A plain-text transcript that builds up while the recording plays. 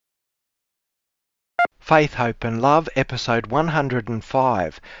Faith, Hope and Love, episode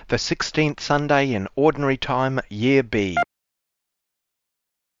 105, the 16th Sunday in Ordinary Time, Year B.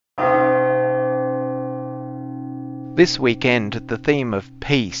 This weekend, the theme of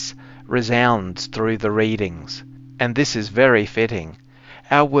peace resounds through the readings, and this is very fitting.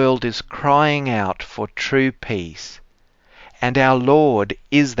 Our world is crying out for true peace, and our Lord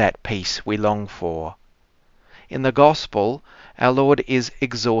is that peace we long for. In the Gospel, our Lord is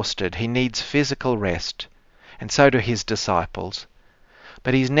exhausted. He needs physical rest, and so do his disciples.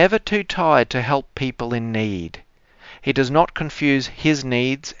 But he's never too tired to help people in need. He does not confuse his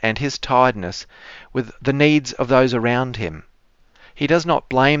needs and his tiredness with the needs of those around him. He does not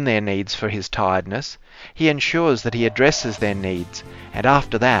blame their needs for his tiredness. He ensures that he addresses their needs, and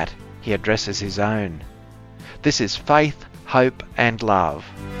after that, he addresses his own. This is Faith, Hope and Love.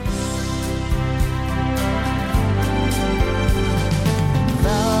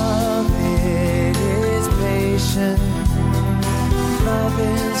 Love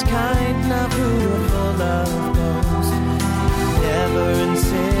is kind, not fruitful of boast, never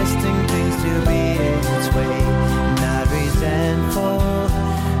insisting things to be its way, not resentful,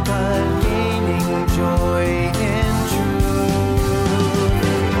 but gaining joy in truth.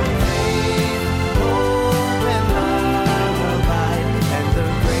 Faith, hope, and love abide, and the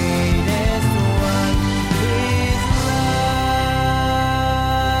greatest one is love.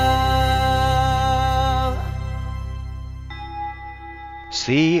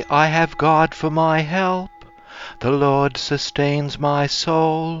 See, I have God for my help. The Lord sustains my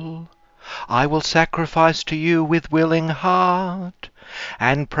soul. I will sacrifice to you with willing heart,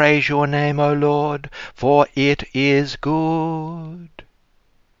 and praise your name, O Lord, for it is good.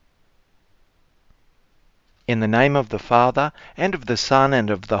 In the name of the Father, and of the Son, and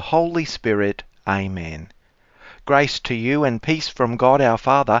of the Holy Spirit. Amen. Grace to you and peace from God our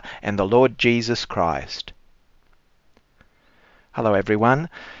Father and the Lord Jesus Christ. Hello everyone.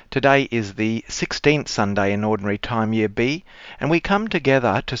 Today is the 16th Sunday in Ordinary Time Year B, and we come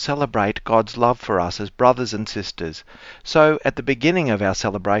together to celebrate God's love for us as brothers and sisters. So at the beginning of our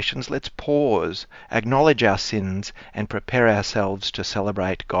celebrations, let's pause, acknowledge our sins, and prepare ourselves to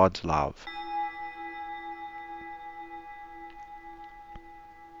celebrate God's love.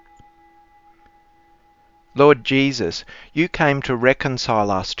 Lord Jesus, you came to reconcile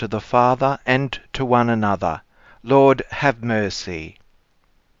us to the Father and to one another. Lord, have mercy.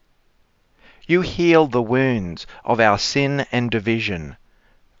 You heal the wounds of our sin and division.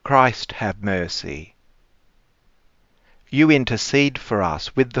 Christ, have mercy. You intercede for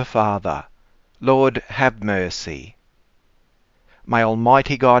us with the Father. Lord, have mercy. May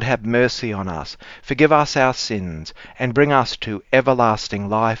Almighty God have mercy on us, forgive us our sins, and bring us to everlasting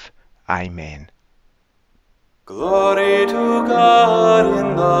life. Amen. Glory to God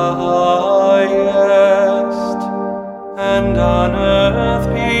in the highest, and on earth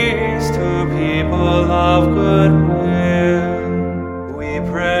peace to people of good will. We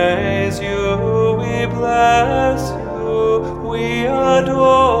praise you, we bless you, we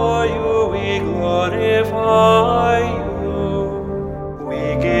adore you, we glorify you.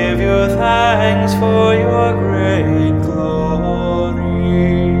 We give you thanks for your great glory.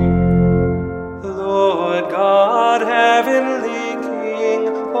 Lord God, heavenly King,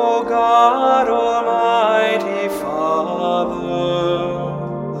 O God, Almighty Father,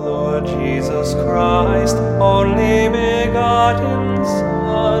 Lord Jesus Christ, only begotten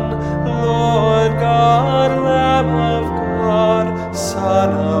Son, Lord God, Lamb of God,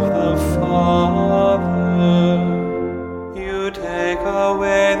 Son of the Father, you take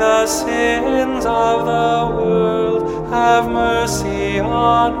away the sins of the world, have mercy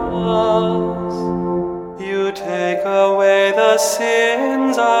on us. You take away the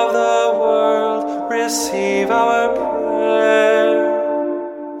sins of the world, receive our prayer.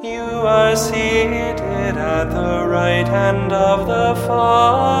 You are seated at the right hand of the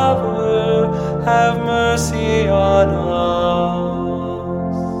Father, have mercy on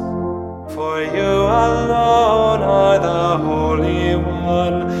us. For you alone are the Holy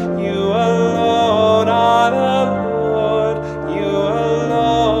One, you alone are the Lord, you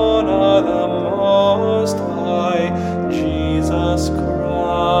alone are the Most High, Jesus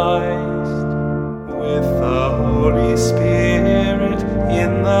Christ, with the Holy Spirit,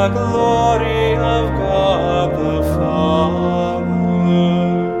 in the glory of God the Father.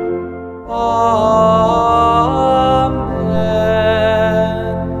 Amen.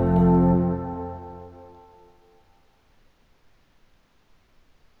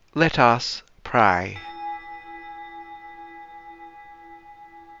 Let us pray.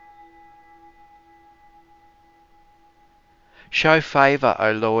 Show favour,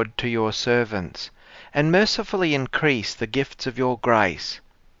 O Lord, to your servants, and mercifully increase the gifts of your grace,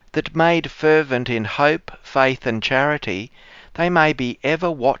 that made fervent in hope, faith, and charity, they may be ever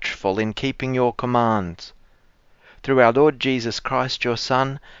watchful in keeping your commands. Through our Lord Jesus Christ, your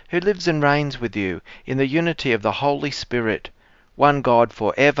Son, who lives and reigns with you in the unity of the Holy Spirit, one God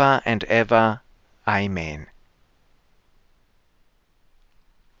for ever and ever. Amen.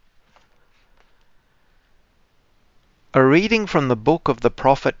 A reading from the book of the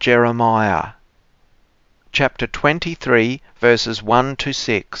prophet Jeremiah, chapter 23, verses 1 to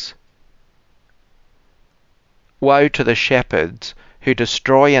 6. Woe to the shepherds who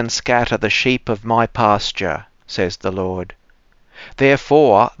destroy and scatter the sheep of my pasture, says the Lord.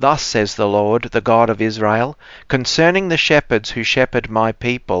 Therefore, thus says the Lord, the God of Israel, concerning the shepherds who shepherd my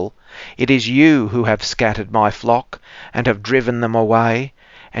people, it is you who have scattered my flock, and have driven them away,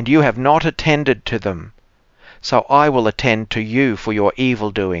 and you have not attended to them. So I will attend to you for your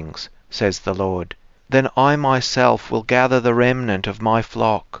evil doings, says the Lord. Then I myself will gather the remnant of my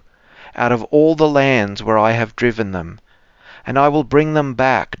flock, out of all the lands where I have driven them, and I will bring them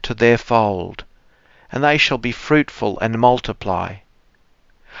back to their fold, and they shall be fruitful and multiply.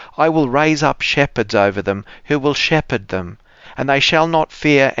 I will raise up shepherds over them who will shepherd them, and they shall not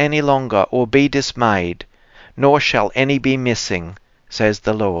fear any longer or be dismayed, nor shall any be missing, says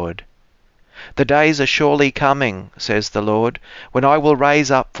the Lord. The days are surely coming, says the Lord, when I will raise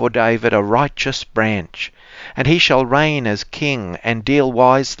up for David a righteous branch, and he shall reign as king and deal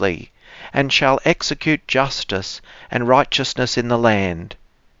wisely, and shall execute justice and righteousness in the land.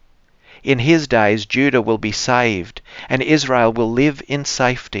 In his days Judah will be saved, and Israel will live in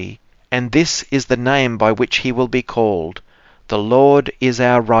safety, and this is the name by which he will be called: The Lord is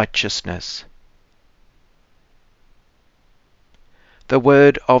our righteousness. The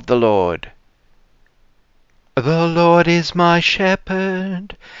word of the Lord. The Lord is my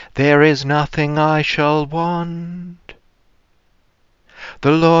shepherd, there is nothing I shall want.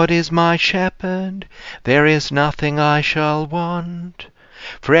 The Lord is my shepherd, there is nothing I shall want.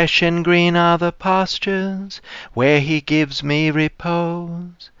 Fresh and green are the pastures, where he gives me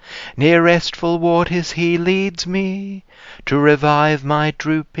repose. Near restful waters he leads me, to revive my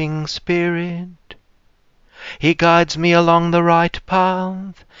drooping spirit. He guides me along the right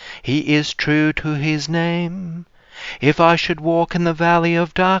path, he is true to his name. If I should walk in the valley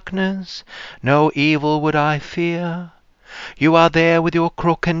of darkness, no evil would I fear. You are there with your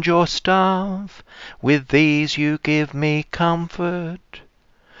crook and your staff, with these you give me comfort.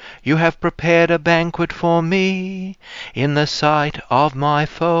 You have prepared a banquet for me in the sight of my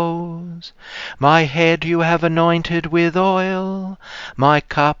foes. My head you have anointed with oil, my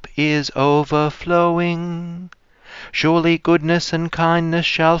cup is overflowing. Surely goodness and kindness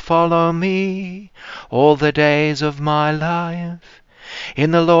shall follow me all the days of my life.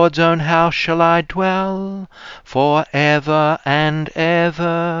 In the Lord's own house shall I dwell for ever and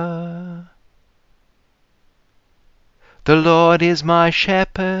ever. The Lord is my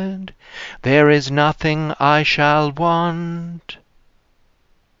shepherd, there is nothing I shall want.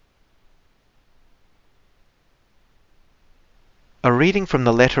 A reading from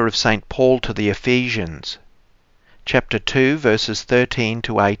the letter of St. Paul to the Ephesians, chapter 2, verses 13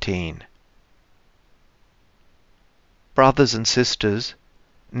 to 18. Brothers and sisters,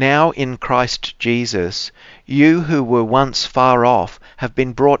 now in Christ Jesus, you who were once far off have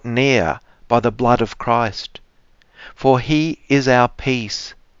been brought near by the blood of Christ. For he is our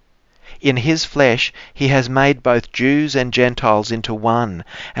peace. In his flesh he has made both Jews and Gentiles into one,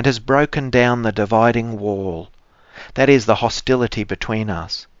 and has broken down the dividing wall, that is, the hostility between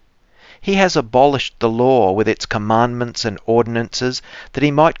us. He has abolished the law with its commandments and ordinances, that he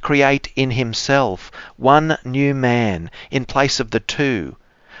might create in himself one new man in place of the two,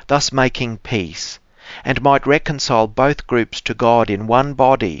 thus making peace, and might reconcile both groups to God in one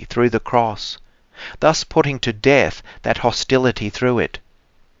body through the cross, thus putting to death that hostility through it.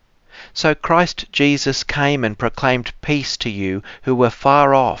 So Christ Jesus came and proclaimed peace to you who were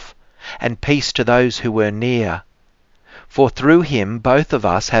far off, and peace to those who were near. For through him both of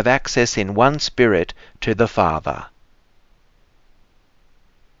us have access in one Spirit to the Father.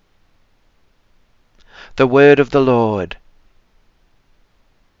 The word of the Lord.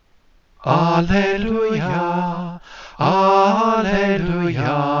 Alleluia,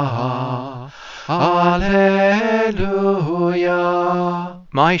 Alleluia, Alleluia.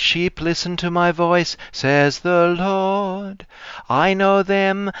 My sheep listen to my voice, says the Lord. I know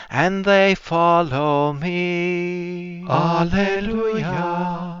them, and they follow me.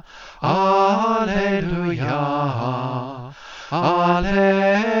 Alleluia, Alleluia,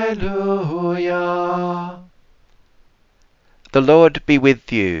 Alleluia. The Lord be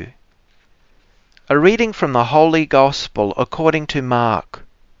with you. A reading from the Holy Gospel according to Mark.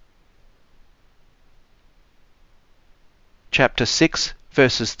 Chapter 6,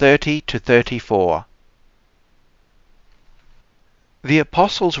 verses 30 to 34. The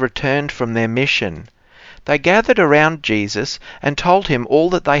apostles returned from their mission. They gathered around Jesus and told him all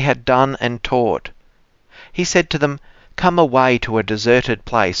that they had done and taught. He said to them, "Come away to a deserted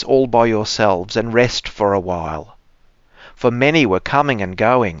place all by yourselves and rest for a while." For many were coming and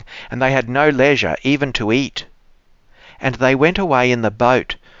going, and they had no leisure even to eat. And they went away in the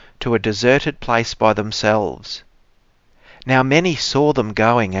boat to a deserted place by themselves. Now many saw them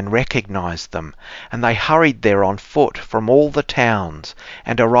going and recognized them, and they hurried there on foot from all the towns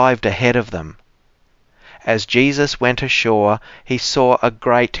and arrived ahead of them. As Jesus went ashore, he saw a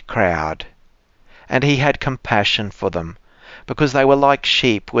great crowd, and he had compassion for them, because they were like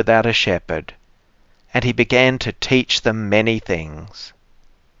sheep without a shepherd, and he began to teach them many things.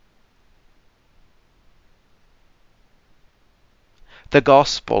 The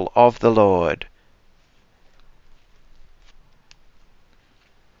Gospel of the Lord.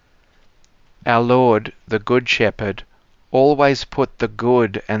 Our Lord, the Good Shepherd, always put the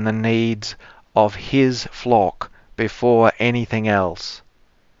good and the needs of his flock before anything else.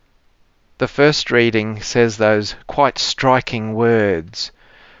 The first reading says those quite striking words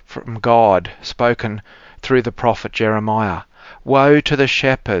from God spoken through the prophet Jeremiah. "Woe to the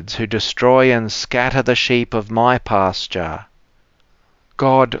shepherds who destroy and scatter the sheep of my pasture."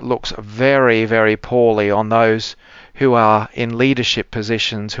 God looks very, very poorly on those who are in leadership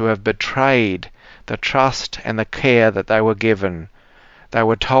positions who have betrayed the trust and the care that they were given. They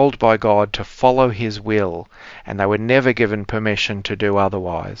were told by God to follow his will, and they were never given permission to do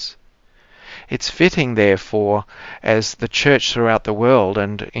otherwise. It's fitting, therefore, as the church throughout the world,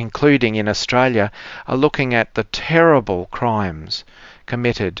 and including in Australia, are looking at the terrible crimes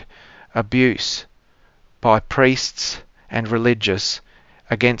committed, abuse by priests and religious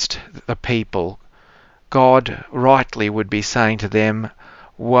against the people. God rightly would be saying to them,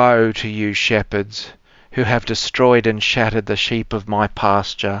 "Woe to you shepherds who have destroyed and shattered the sheep of my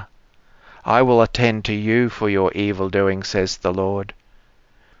pasture. I will attend to you for your evil doing, says the Lord."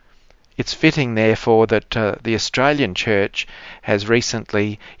 It's fitting, therefore, that the Australian Church has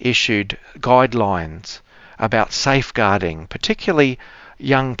recently issued guidelines about safeguarding, particularly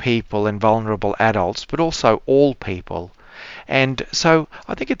young people and vulnerable adults, but also all people. And so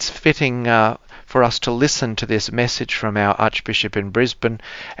I think it's fitting for us to listen to this message from our Archbishop in Brisbane,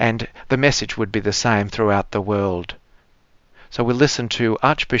 and the message would be the same throughout the world. So we'll listen to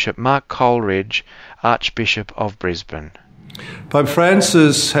Archbishop Mark Coleridge, Archbishop of Brisbane. Pope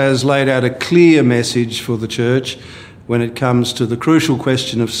Francis has laid out a clear message for the Church when it comes to the crucial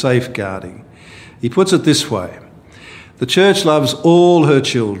question of safeguarding. He puts it this way: the Church loves all her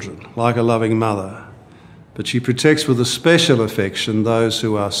children like a loving mother, but she protects with a special affection those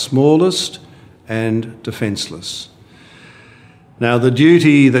who are smallest and defenceless. Now, the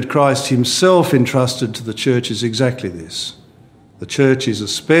duty that Christ himself entrusted to the Church is exactly this. The Church is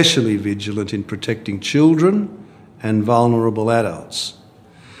especially vigilant in protecting children and vulnerable adults.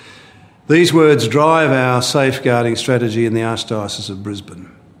 These words drive our safeguarding strategy in the Archdiocese of Brisbane.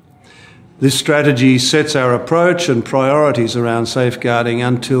 This strategy sets our approach and priorities around safeguarding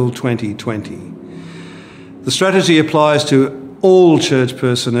until 2020. The strategy applies to all church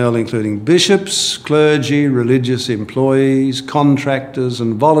personnel, including bishops, clergy, religious employees, contractors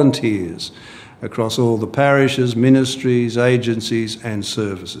and volunteers across all the parishes, ministries, agencies and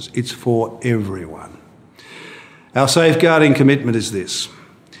services. It's for everyone. Our safeguarding commitment is this: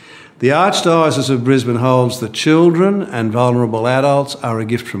 the Archdiocese of Brisbane holds that children and vulnerable adults are a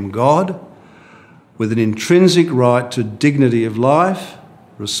gift from God, with an intrinsic right to dignity of life,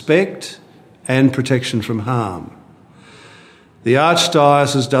 respect and protection from harm. The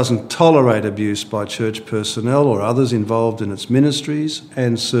Archdiocese doesn't tolerate abuse by church personnel or others involved in its ministries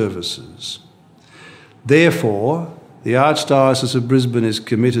and services. Therefore, the Archdiocese of Brisbane is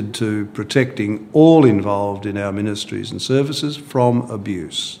committed to protecting all involved in our ministries and services from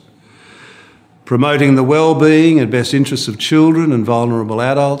abuse, promoting the well-being and best interests of children and vulnerable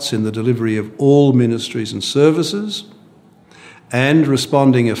adults in the delivery of all ministries and services, and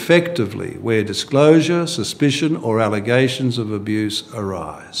responding effectively where disclosure, suspicion or allegations of abuse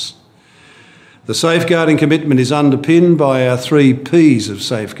arise. The safeguarding commitment is underpinned by our 3 Ps of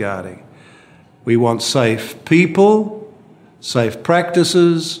safeguarding. We want safe people, safe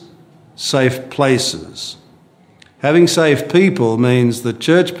practices, safe places. Having safe people means that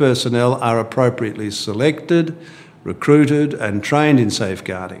church personnel are appropriately selected, recruited and trained in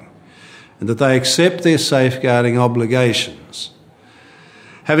safeguarding, and that they accept their safeguarding obligations.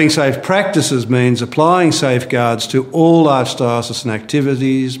 Having safe practices means applying safeguards to all archdiocesan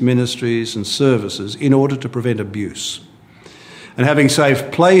activities, ministries and services in order to prevent abuse. And having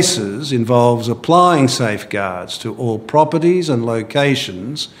safe places involves applying safeguards to all properties and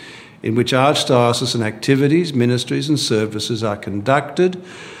locations in which archdiocesan activities, ministries and services are conducted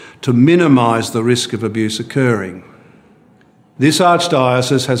to minimise the risk of abuse occurring. This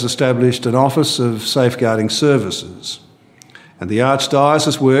archdiocese has established an Office of Safeguarding Services, and the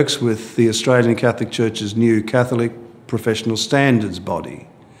archdiocese works with the Australian Catholic Church's new Catholic Professional Standards body.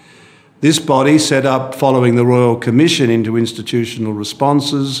 This body, set up following the Royal Commission into Institutional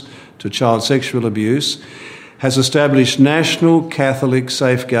Responses to Child Sexual Abuse, has established national Catholic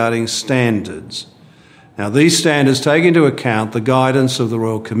safeguarding standards. Now, these standards take into account the guidance of the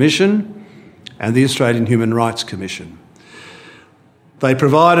Royal Commission and the Australian Human Rights Commission. They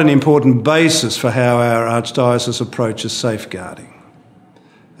provide an important basis for how our archdiocese approaches safeguarding.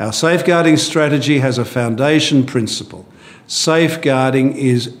 Our safeguarding strategy has a foundation principle. Safeguarding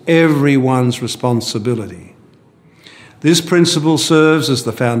is everyone's responsibility. This principle serves as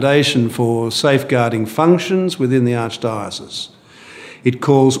the foundation for safeguarding functions within the archdiocese. It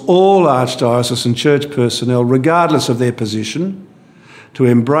calls all archdiocesan church personnel, regardless of their position, to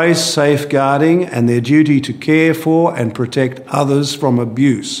embrace safeguarding and their duty to care for and protect others from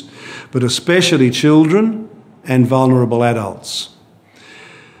abuse, but especially children and vulnerable adults.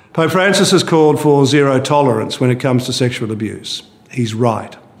 Pope Francis has called for zero tolerance when it comes to sexual abuse. He's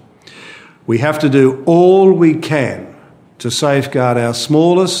right. We have to do all we can to safeguard our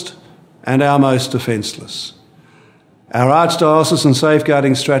smallest and our most defenceless. Our archdiocesan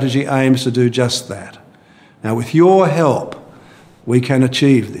safeguarding strategy aims to do just that. Now, with your help, we can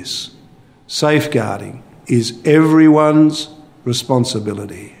achieve this. Safeguarding is everyone's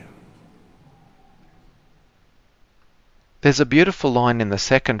responsibility. There's a beautiful line in the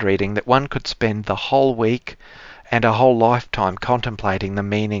second reading that one could spend the whole week and a whole lifetime contemplating the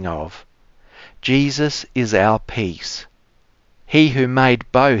meaning of. Jesus is our peace. He who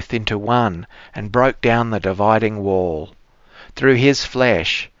made both into one and broke down the dividing wall. Through his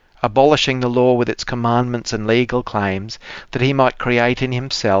flesh, abolishing the law with its commandments and legal claims, that he might create in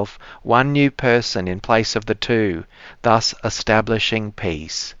himself one new person in place of the two, thus establishing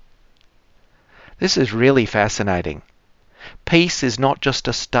peace. This is really fascinating. Peace is not just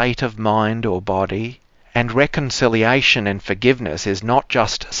a state of mind or body, and reconciliation and forgiveness is not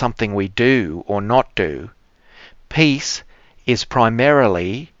just something we do or not do. Peace is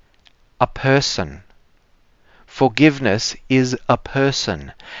primarily a person. Forgiveness is a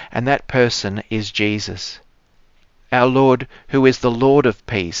person, and that person is Jesus, our Lord, who is the Lord of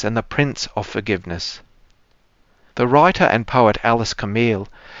peace and the Prince of forgiveness. The writer and poet Alice Camille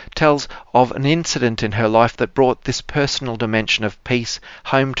tells of an incident in her life that brought this personal dimension of peace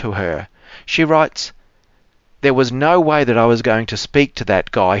home to her. She writes, "There was no way that I was going to speak to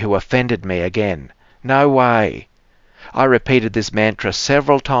that guy who offended me again. No way. I repeated this mantra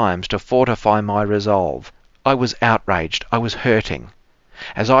several times to fortify my resolve. I was outraged. I was hurting.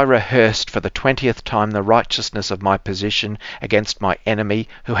 As I rehearsed for the 20th time the righteousness of my position against my enemy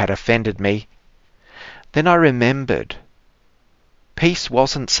who had offended me, then I remembered. Peace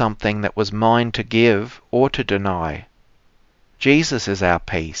wasn't something that was mine to give or to deny. Jesus is our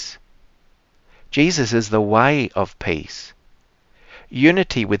peace. Jesus is the way of peace.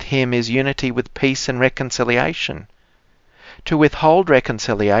 Unity with him is unity with peace and reconciliation. To withhold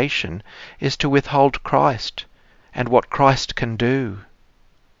reconciliation is to withhold Christ and what Christ can do.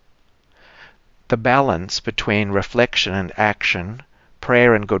 The balance between reflection and action,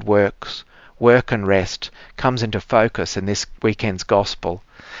 prayer and good works, work and rest comes into focus in this weekend's gospel.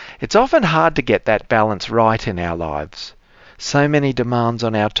 It's often hard to get that balance right in our lives. So many demands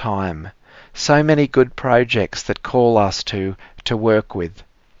on our time, so many good projects that call us to work with.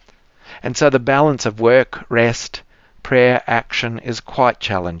 And so the balance of work, rest, prayer, action is quite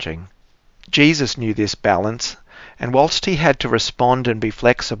challenging. Jesus knew this balance, and whilst he had to respond and be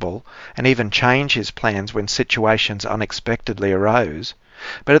flexible, and even change his plans when situations unexpectedly arose,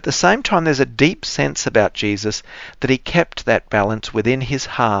 but at the same time there's a deep sense about Jesus that he kept that balance within his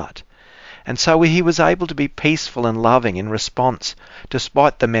heart, and so he was able to be peaceful and loving in response,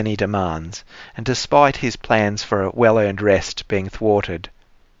 despite the many demands, and despite his plans for a well-earned rest being thwarted.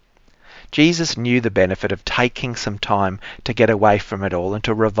 Jesus knew the benefit of taking some time to get away from it all and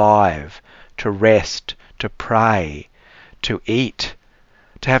to revive, to rest, to pray, to eat,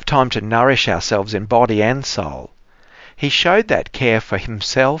 to have time to nourish ourselves in body and soul. He showed that care for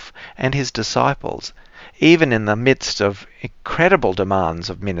himself and his disciples, even in the midst of incredible demands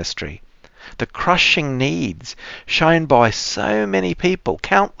of ministry. the crushing needs shown by so many people,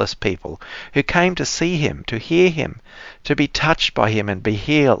 countless people, who came to see him, to hear him, to be touched by him and be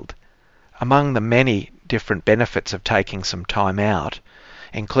healed. Among the many different benefits of taking some time out,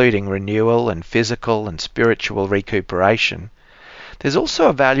 including renewal and physical and spiritual recuperation, there's also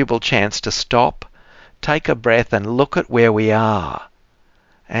a valuable chance to stop, take a breath and look at where we are,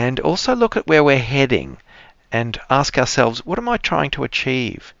 and also look at where we're heading and ask ourselves, what am I trying to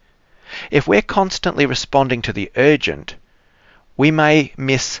achieve? If we're constantly responding to the urgent, we may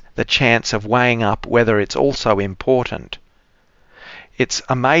miss the chance of weighing up whether it's also important. It's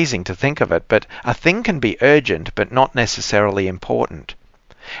amazing to think of it, but a thing can be urgent but not necessarily important.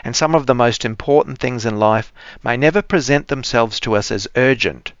 And some of the most important things in life may never present themselves to us as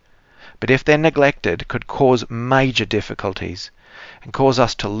urgent, but if they're neglected, could cause major difficulties and cause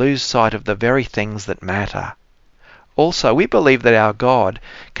us to lose sight of the very things that matter. Also, we believe that our God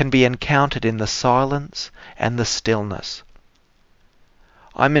can be encountered in the silence and the stillness.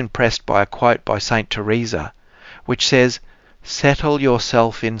 I'm impressed by a quote by Saint Teresa, which says, "Settle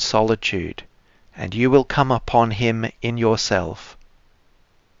yourself in solitude, and you will come upon him in yourself."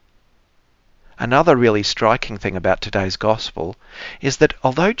 Another really striking thing about today's gospel is that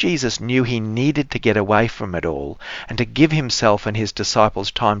although Jesus knew he needed to get away from it all and to give himself and his disciples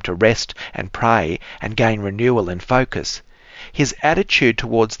time to rest and pray and gain renewal and focus, his attitude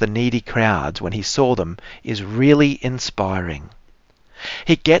towards the needy crowds when he saw them is really inspiring.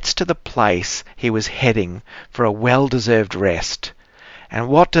 He gets to the place he was heading for a well-deserved rest, and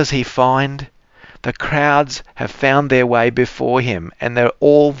what does he find? The crowds have found their way before him, and they're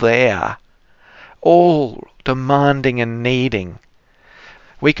all there, all demanding and needing.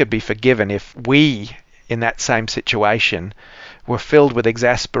 We could be forgiven if we, in that same situation, were filled with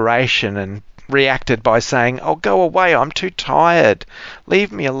exasperation and reacted by saying, "Oh, go away, I'm too tired.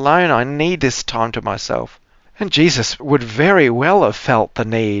 Leave me alone, I need this time to myself." And Jesus would very well have felt the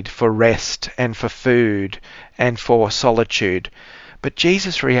need for rest and for food and for solitude. But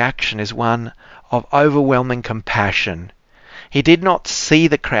Jesus' reaction is one of overwhelming compassion. He did not see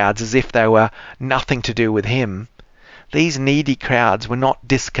the crowds as if they were nothing to do with him. These needy crowds were not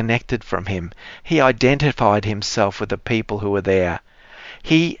disconnected from him. He identified himself with the people who were there.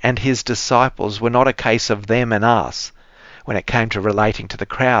 He and his disciples were not a case of them and us when it came to relating to the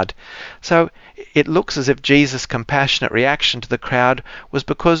crowd. So it looks as if Jesus' compassionate reaction to the crowd was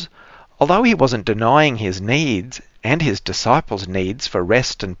because, although he wasn't denying his needs and his disciples' needs for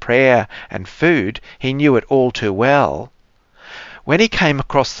rest and prayer and food, he knew it all too well. When he came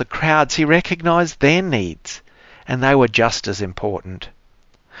across the crowds, he recognized their needs, and they were just as important.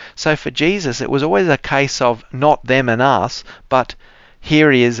 So for Jesus, it was always a case of not them and us, but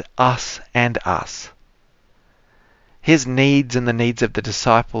here is us and us. His needs and the needs of the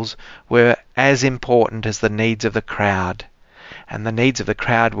disciples were as important as the needs of the crowd, and the needs of the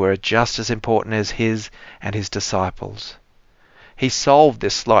crowd were just as important as his and his disciples. He solved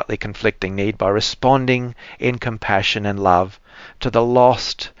this slightly conflicting need by responding in compassion and love to the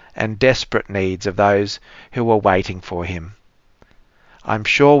lost and desperate needs of those who were waiting for him. I'm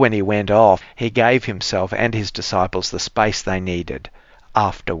sure when he went off, he gave himself and his disciples the space they needed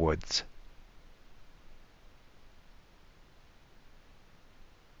afterwards.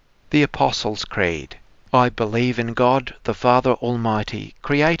 The Apostles' Creed. I believe in God, the Father Almighty,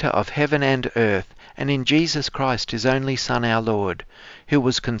 creator of heaven and earth, and in Jesus Christ, his only Son, our Lord, who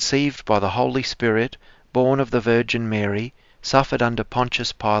was conceived by the Holy Spirit, born of the Virgin Mary, suffered under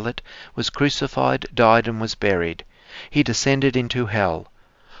Pontius Pilate, was crucified, died, and was buried. He descended into hell.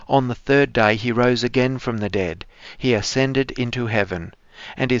 On the third day he rose again from the dead. He ascended into heaven,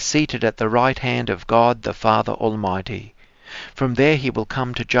 and is seated at the right hand of God the Father Almighty. From there he will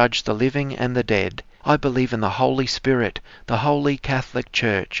come to judge the living and the dead. I believe in the Holy Spirit, the Holy Catholic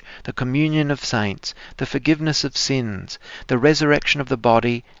Church, the communion of saints, the forgiveness of sins, the resurrection of the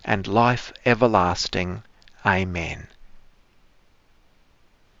body, and life everlasting. Amen.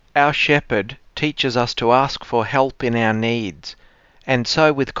 Our Shepherd teaches us to ask for help in our needs, and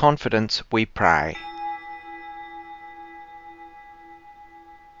so with confidence we pray.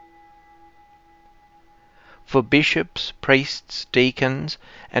 For bishops, priests, deacons,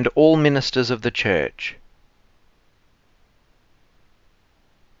 and all ministers of the Church.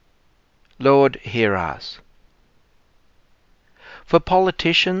 Lord, hear us. For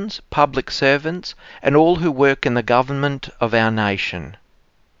politicians, public servants, and all who work in the government of our nation.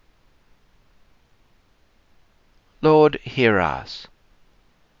 Lord, hear us.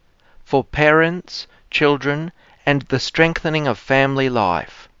 For parents, children, and the strengthening of family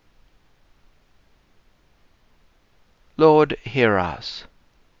life. Lord, hear us.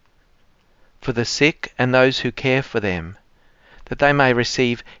 for the sick and those who care for them, that they may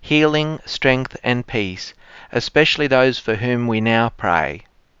receive healing, strength and peace, especially those for whom we now pray.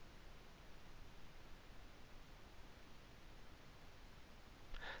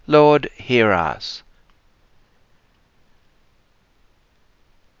 Lord, hear us.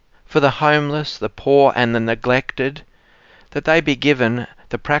 For the homeless, the poor and the neglected, that they be given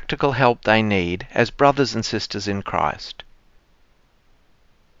the practical help they need as brothers and sisters in Christ.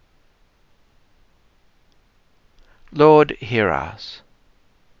 Lord, hear us.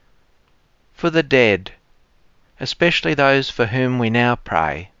 For the dead, especially those for whom we now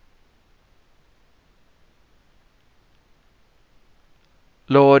pray.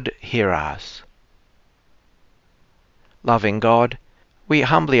 Lord, hear us. Loving God, we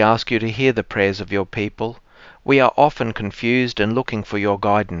humbly ask you to hear the prayers of your people. We are often confused and looking for your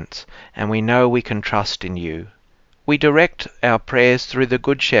guidance, and we know we can trust in you. We direct our prayers through the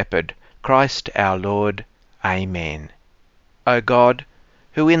Good Shepherd, Christ our Lord. Amen. O God,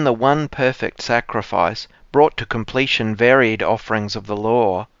 who in the one perfect sacrifice brought to completion varied offerings of the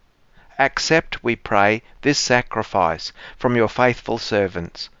law, accept, we pray, this sacrifice from your faithful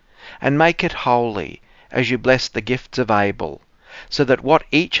servants, and make it holy, as you blessed the gifts of Abel, so that what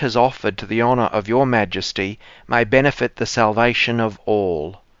each has offered to the honour of your majesty may benefit the salvation of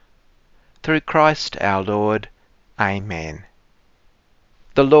all. Through Christ our Lord. Amen.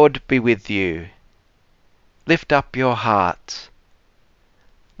 The Lord be with you. Lift up your hearts.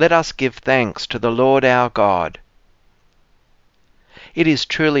 Let us give thanks to the Lord our God. It is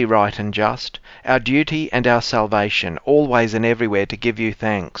truly right and just, our duty and our salvation, always and everywhere to give you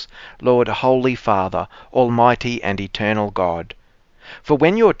thanks, Lord, Holy Father, Almighty and Eternal God. For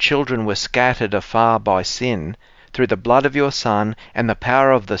when your children were scattered afar by sin, through the blood of your Son and the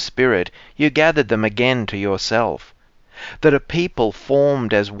power of the Spirit, you gathered them again to yourself, that a people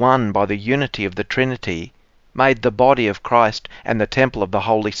formed as one by the unity of the Trinity, made the body of Christ and the temple of the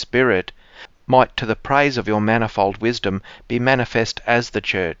Holy Spirit, might to the praise of your manifold wisdom be manifest as the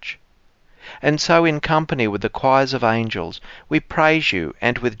Church. And so in company with the choirs of angels we praise you,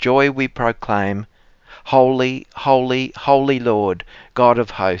 and with joy we proclaim, Holy, holy, holy Lord, God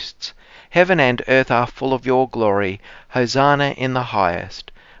of hosts, heaven and earth are full of your glory. Hosanna in the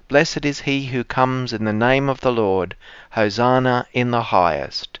highest. Blessed is he who comes in the name of the Lord. Hosanna in the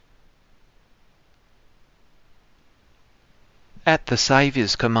highest. At the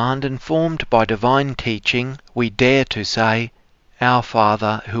Saviour's command, informed by divine teaching, we dare to say, Our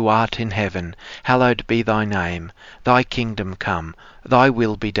Father, who art in heaven, hallowed be thy name. Thy kingdom come, thy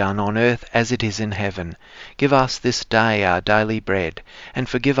will be done on earth as it is in heaven. Give us this day our daily bread, and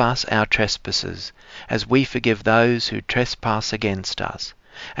forgive us our trespasses, as we forgive those who trespass against us.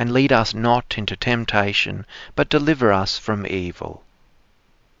 And lead us not into temptation, but deliver us from evil.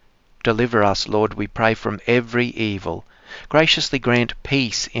 Deliver us, Lord, we pray, from every evil. Graciously grant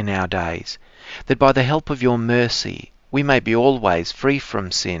peace in our days, that by the help of your mercy we may be always free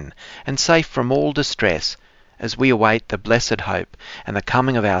from sin and safe from all distress, as we await the blessed hope and the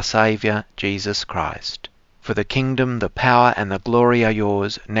coming of our Saviour, Jesus Christ. For the kingdom, the power and the glory are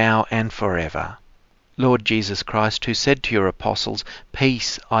yours, now and forever. Lord Jesus Christ, who said to your apostles,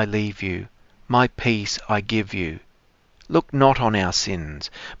 Peace I leave you, my peace I give you. Look not on our sins,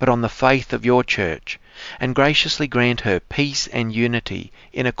 but on the faith of your Church, and graciously grant her peace and unity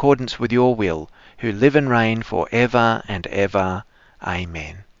in accordance with your will, who live and reign for ever and ever.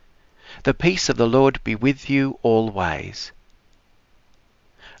 Amen. The peace of the Lord be with you always.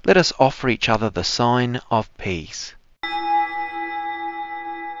 Let us offer each other the sign of peace.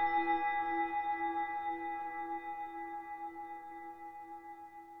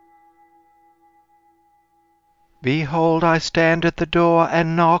 Behold, I stand at the door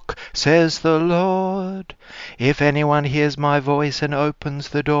and knock, says the Lord. If anyone hears my voice and opens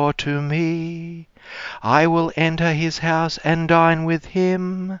the door to me, I will enter his house and dine with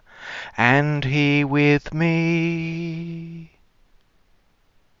him, and he with me.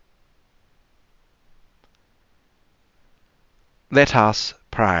 Let us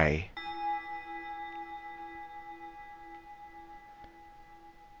pray.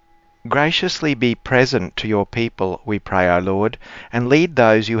 Graciously be present to your people, we pray, O Lord, and lead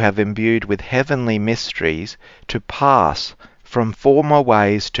those you have imbued with heavenly mysteries to pass from former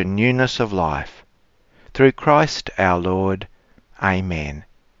ways to newness of life. Through Christ our Lord. Amen.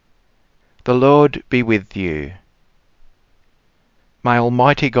 The Lord be with you. May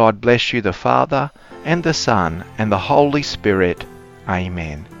Almighty God bless you, the Father, and the Son, and the Holy Spirit.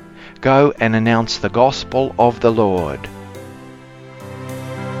 Amen. Go and announce the gospel of the Lord.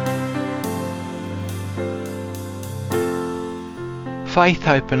 Faith,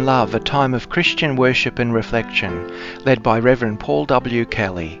 Hope and Love, a time of Christian worship and reflection, led by Reverend Paul W.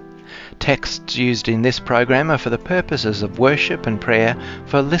 Kelly. Texts used in this program are for the purposes of worship and prayer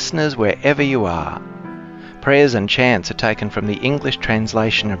for listeners wherever you are. Prayers and chants are taken from the English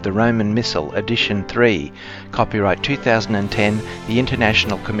translation of the Roman Missal, Edition 3, copyright 2010, the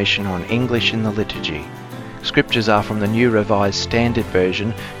International Commission on English in the Liturgy. Scriptures are from the New Revised Standard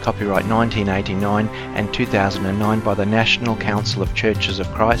Version, copyright 1989 and 2009 by the National Council of Churches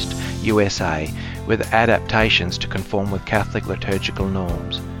of Christ, USA, with adaptations to conform with Catholic liturgical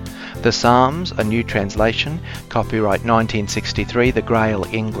norms. The Psalms, a new translation, copyright 1963, The Grail,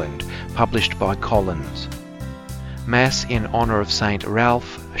 England, published by Collins. Mass in honour of St.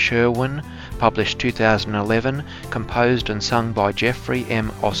 Ralph Sherwin, published 2011, composed and sung by Jeffrey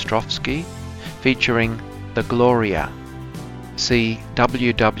M. Ostrowski, featuring the Gloria. See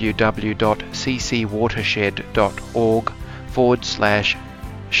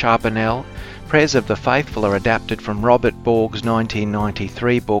www.ccwatershed.org/Charbonnel. Prayers of the Faithful are adapted from Robert Borg's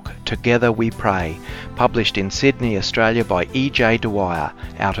 1993 book Together We Pray, published in Sydney, Australia by E.J. Dwyer,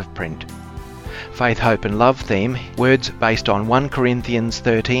 out of print. Faith, Hope and Love theme, words based on 1 Corinthians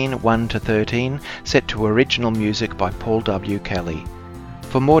 13, 1-13, set to original music by Paul W. Kelly.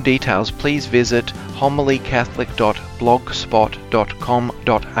 For more details, please visit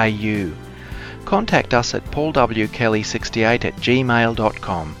homilycatholic.blogspot.com.au. Contact us at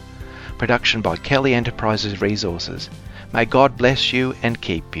paulwkelly68@gmail.com. Production by Kelly Enterprises Resources. May God bless you and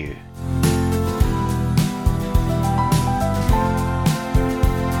keep you.